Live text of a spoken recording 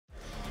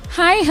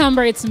Hi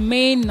Humber, it's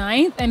May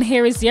 9th and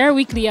here is your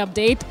weekly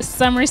update,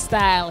 Summer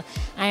Style.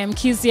 I am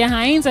Kezia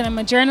Hines and I'm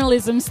a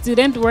journalism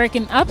student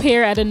working up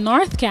here at the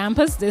North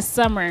Campus this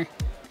summer.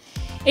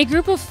 A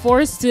group of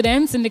 4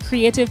 students in the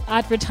Creative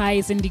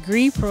Advertising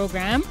degree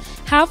program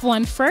have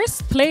won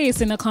first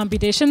place in a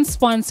competition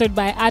sponsored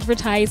by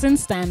Advertising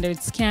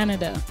Standards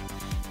Canada.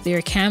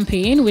 Their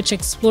campaign, which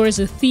explores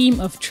the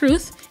theme of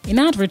truth in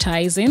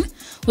advertising,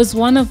 was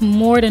one of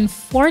more than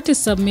 40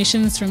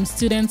 submissions from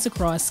students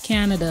across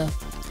Canada.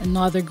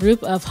 Another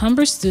group of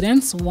Humber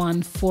students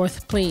won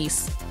 4th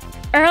place.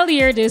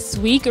 Earlier this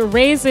week,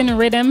 Raising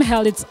Rhythm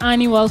held its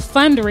annual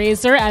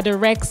fundraiser at the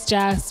Rex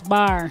Jazz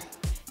Bar.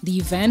 The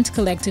event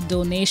collected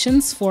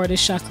donations for the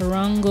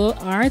Shakarongo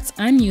Arts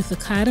and Youth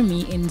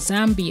Academy in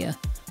Zambia,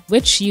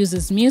 which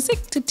uses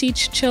music to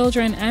teach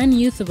children and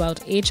youth about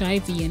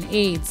HIV and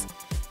AIDS.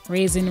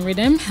 Raising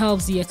Rhythm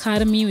helps the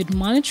Academy with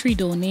monetary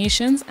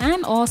donations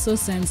and also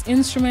sends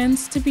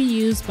instruments to be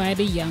used by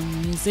the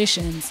young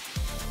musicians.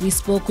 We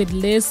spoke with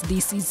Liz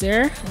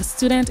DeCizer, a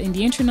student in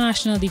the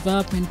International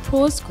Development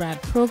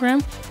Postgrad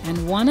Program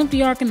and one of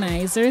the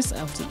organizers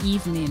of the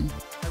evening.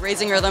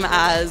 Raising Rhythm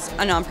as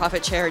a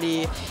nonprofit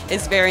charity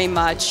is very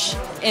much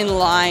in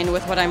line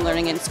with what I'm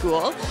learning in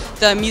school.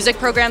 The music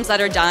programs that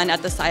are done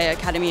at the Saya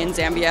Academy in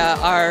Zambia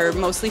are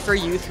mostly for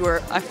youth who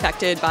are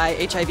affected by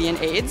HIV and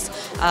AIDS.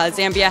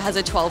 Zambia has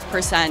a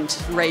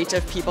 12% rate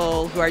of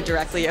people who are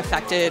directly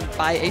affected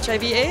by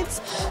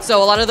HIV/AIDS.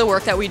 So a lot of the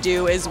work that we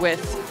do is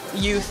with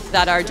youth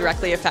that are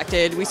directly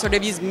affected. We sort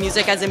of use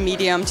music as a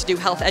medium to do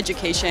health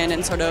education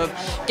and sort of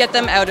get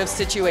them out of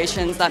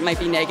situations that might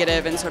be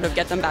negative and sort of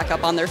get them back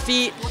up on their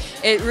feet.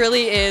 It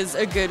really is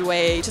a good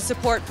way to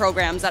support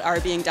programs that are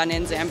being done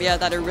in Zambia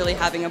that are really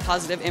having a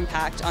positive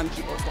impact on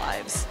people's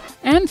lives.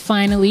 And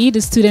finally,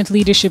 the Student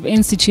Leadership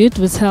Institute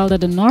was held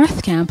at the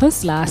North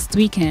Campus last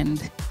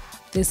weekend.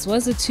 This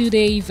was a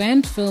 2-day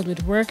event filled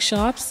with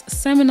workshops,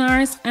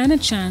 seminars, and a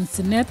chance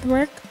to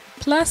network,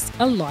 plus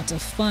a lot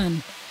of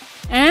fun.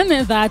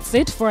 And that's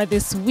it for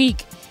this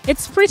week.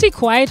 It's pretty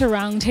quiet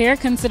around here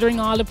considering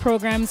all the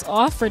programs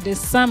offered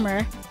this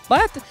summer,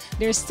 but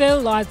there's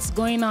still lots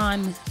going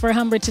on. For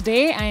Humber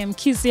Today, I am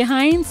Kezia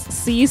Hines.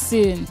 See you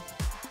soon.